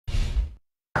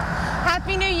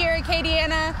Happy New Year,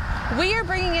 Acadiana. We are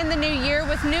bringing in the new year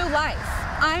with new life.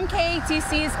 I'm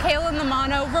KATC's Kaylin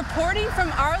Lamano reporting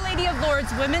from Our Lady of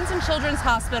Lourdes Women's and Children's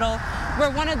Hospital, where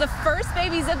one of the first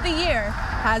babies of the year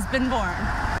has been born.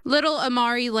 Little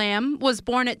Amari Lamb was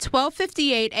born at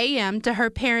 12:58 a.m. to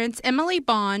her parents Emily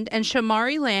Bond and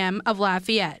Shamari Lamb of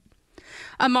Lafayette.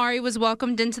 Amari was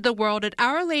welcomed into the world at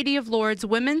Our Lady of Lourdes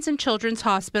Women's and Children's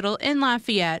Hospital in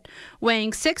Lafayette,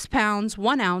 weighing 6 pounds,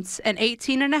 1 ounce, and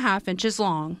 18.5 inches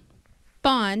long.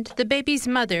 Bond, the baby's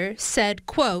mother, said,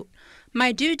 quote,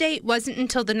 "My due date wasn't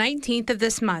until the 19th of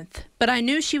this month, but I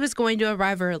knew she was going to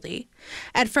arrive early.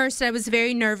 At first, I was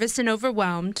very nervous and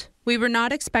overwhelmed. We were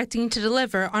not expecting to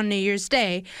deliver on New Year's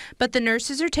Day, but the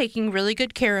nurses are taking really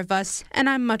good care of us, and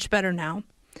I'm much better now.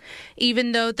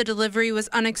 Even though the delivery was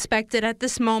unexpected at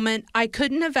this moment, I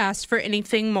couldn't have asked for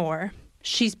anything more.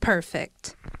 She's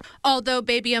perfect." Although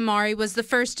baby Amari was the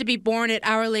first to be born at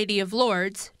Our Lady of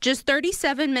Lourdes, just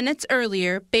 37 minutes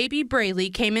earlier, baby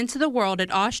Braylee came into the world at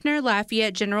Ochsner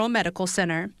Lafayette General Medical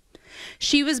Center.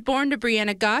 She was born to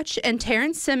Brianna Gotch and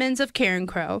Terrence Simmons of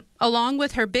Carencro, along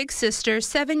with her big sister,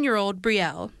 7-year-old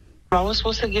Brielle. I was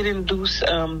supposed to get induced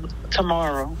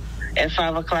tomorrow at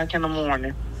 5 o'clock in the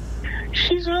morning.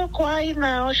 She's real quiet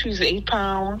now. She's 8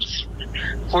 pounds,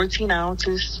 14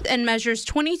 ounces. And measures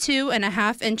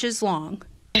 22.5 inches long.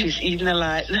 She's eating a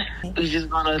lot. We're just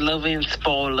going to love her and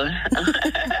spoil her.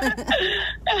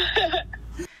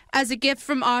 As a gift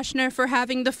from Ochsner for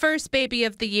having the first baby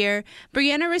of the year,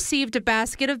 Brianna received a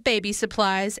basket of baby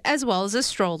supplies as well as a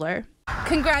stroller.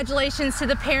 Congratulations to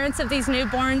the parents of these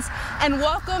newborns, and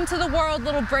welcome to the world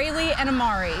little Braylee and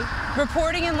Amari.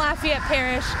 Reporting in Lafayette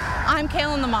Parish, I'm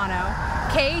Kaylin Lamano,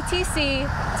 KATC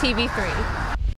TV3.